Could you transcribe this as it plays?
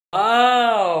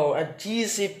Wow, a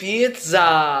cheesy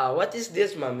pizza. What is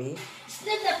this, mommy? It's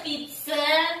not a pizza.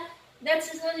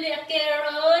 That's only a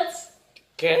carrots.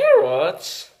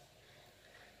 Carrots?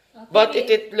 Okay. But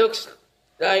it looks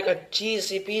like a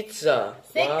cheesy pizza.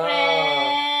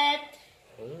 Secret!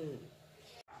 Wow.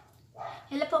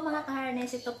 Hello po mga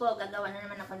kaharnies. Ito po, gagawa na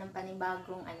naman ako ng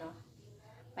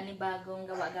panibagong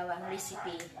gawa-gawang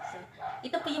recipe. So,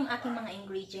 ito po yung aking mga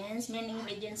ingredients. Main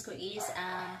ingredients ko is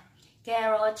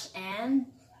carrots and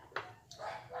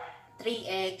 3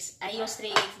 eggs. I use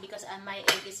 3 eggs because my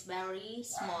egg is very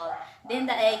small. Then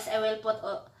the eggs I will put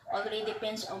already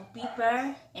pinch of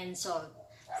pepper and salt.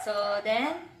 So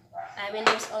then I will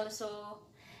use also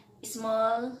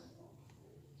small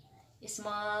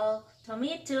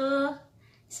tomato,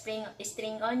 spring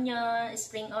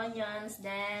onions.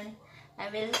 Then I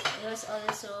will use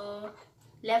also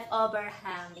leftover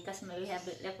ham because we have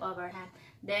leftover ham.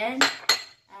 Then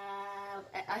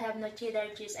I have no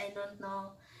cheddar cheese. I don't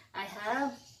know. I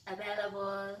have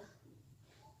available,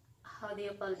 how do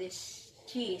you call this,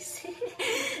 cheese.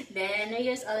 Then we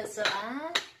use also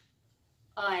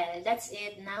oil. That's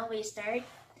it. Now we start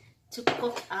to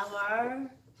cook our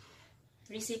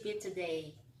recipe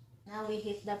today. Now we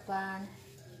heat the pan.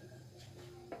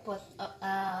 Put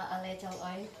a little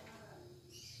oil.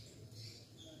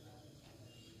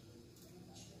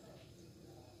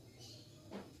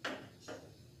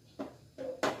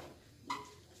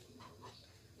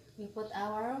 We put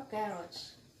our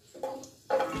carrots.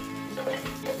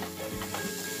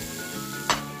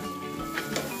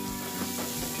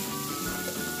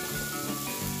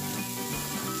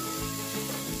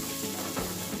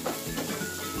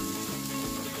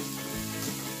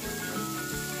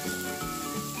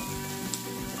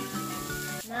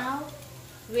 Now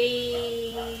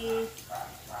we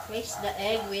mix the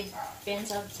egg with pinch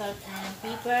of salt and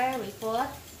pepper. We put.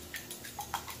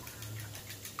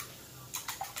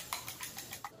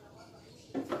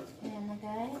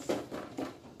 Guys,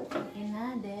 okay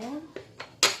na. Then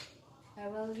I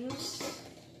will use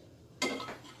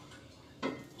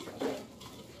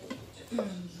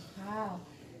wow,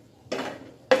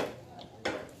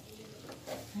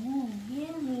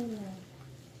 yummy.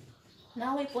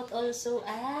 Now we put also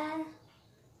a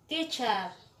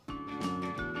ketchup.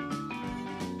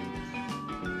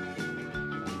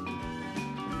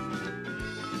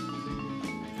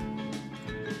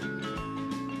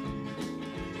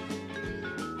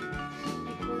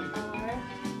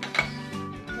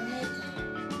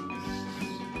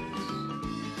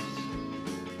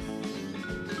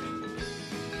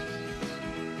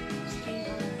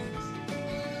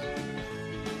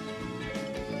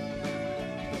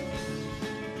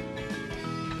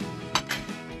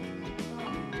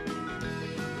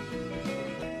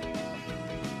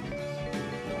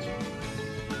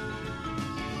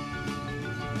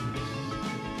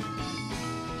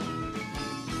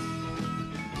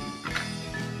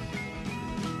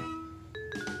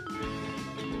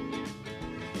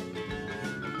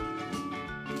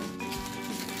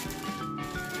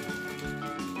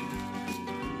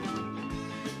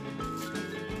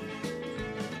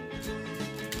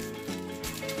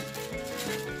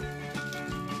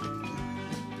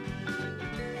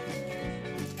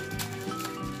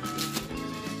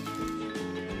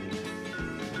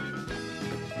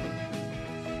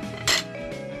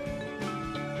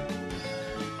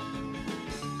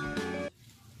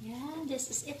 This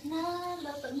is it na.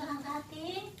 Luto na ang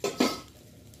ating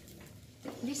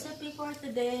recipe for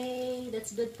today.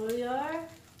 That's good for your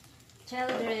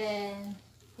children.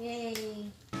 Yay!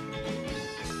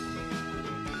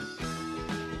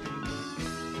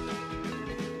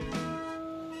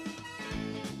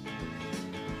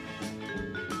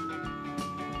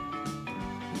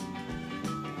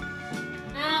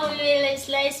 Now we will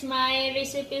slice my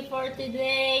recipe for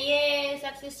today. Yay!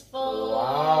 Successful!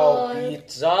 Wow,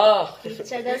 pizza!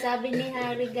 Pizza daw sabi ni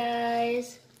Harry,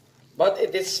 guys. But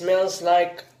it smells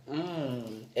like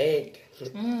egg.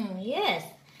 Yes,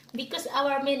 because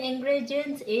our main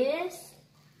ingredients is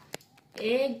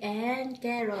egg and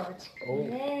carrots. Oh,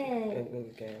 yes. egg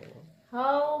and carrot.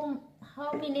 How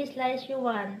many slices you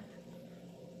want?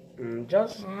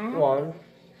 Just one.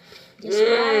 Just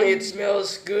one. It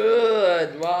smells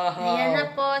good. Wow. Ayan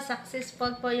na po,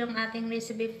 successful po yung ating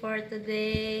recipe for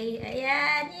today.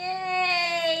 Ayan,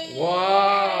 yay!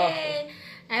 Wow. Yay!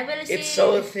 I will see. It's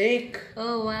so thick.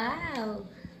 Oh, wow.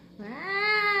 Wow.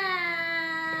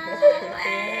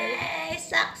 Hey,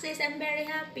 success. I'm very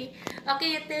happy.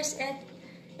 Okay, you taste it.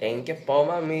 Thank you po,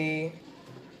 mami.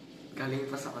 Galing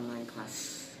pa sa online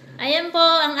class. Ayan po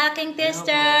ang aking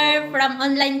tester from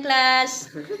online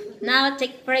class. Now,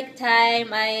 take break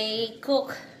time. I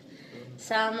cook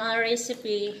some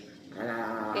recipe.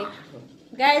 Ah. Okay.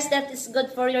 Guys, that is good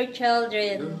for your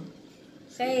children.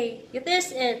 Okay, you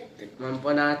taste it. Tikman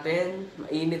po natin.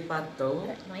 Mainit pa to.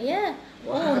 Maya.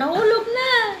 Oh, nahulog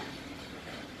na.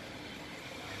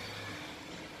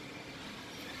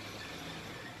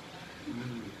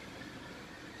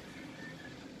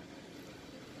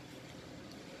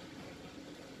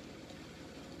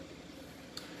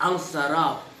 Ang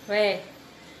sarap. Weh.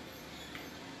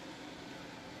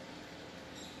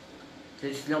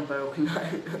 Taste lang pero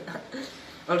kinain.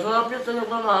 Ang sarap yun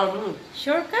talaga namin.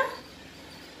 Sure ka?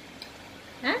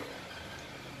 Ha?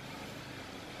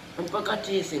 Ang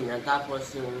pagka-cheesy niya,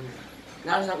 tapos yung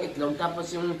lasang itlog,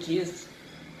 tapos yung cheese,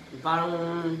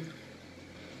 parang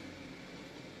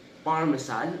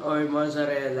parmesan or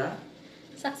mozzarella.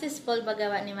 Successful ba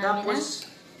gawa ni Mami Tapos,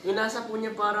 yung nasa po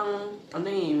niya parang, ano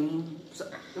eh,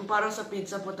 yung parang sa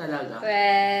pizza po talaga.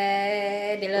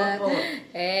 Weh, dilo. Opo.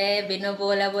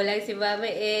 Binubula-bulang si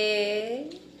Mami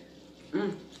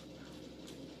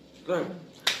Good.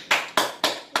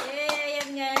 Yan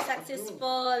nga,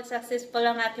 successful. Successful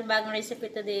ang aking bagong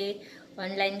recipe today.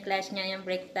 Online class niya yung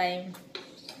break time.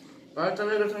 Parang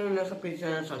talaga sa yung nasa pizza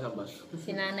na sa labas.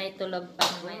 Si Nanay tulog pa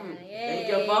mamaya.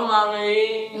 Thank you po, Mami.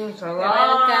 You're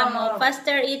welcome. Oh,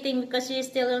 faster eating because you're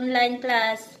still online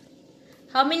class.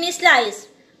 How many slices?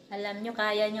 Alam nyo,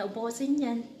 kaya nyo ubusin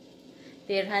yan.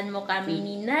 Tirhan mo kami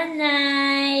ni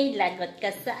Nanay. Lagot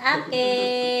ka sa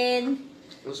akin.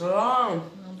 Ang sarap.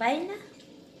 Bye na.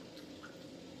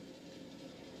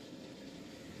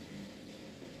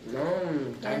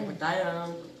 Kain po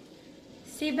tayo.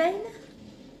 Si bye na.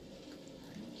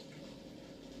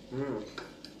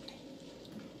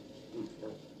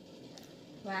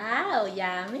 Wow,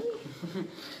 yummy.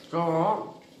 So,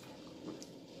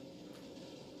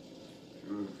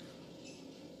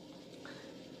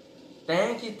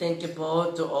 thank you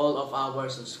po to all of our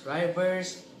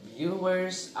subscribers,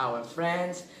 viewers, our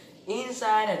friends,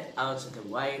 inside and outside the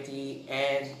YT,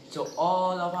 and to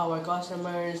all of our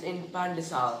customers in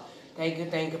Pandesal. Thank you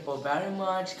po very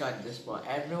much. God bless po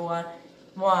everyone.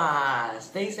 Mwah!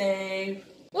 Stay safe!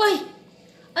 Uy!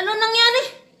 Ano nangyari?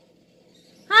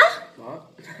 Ha?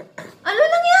 What? Ano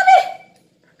nangyari?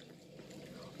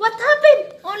 What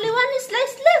happened? Only one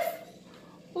slice left.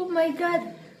 Oh my God.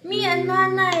 Me and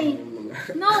Nanay.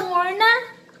 No more na?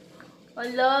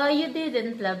 Ala, you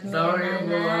didn't love me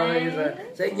and Nanay.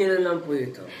 Sa inyo na lang po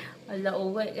ito. Ala,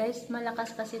 uwi. Guys,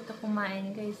 malakas kasi ito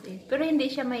kumain, guys. Pero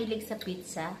hindi siya mahilig sa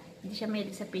pizza. Hindi siya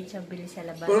mahilig sa pizza bili sa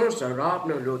labas. Pero sarap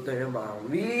ng luto niya,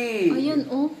 Mami.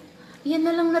 Ayun, oh. Yan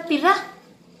na lang natira.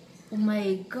 Oh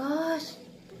my gosh.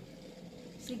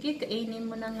 Sige, kainin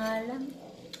mo na nga lang.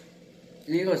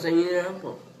 Sige ko, sa inyo na lang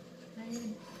po.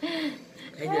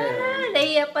 Ayun.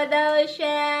 Naiya pa daw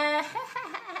siya.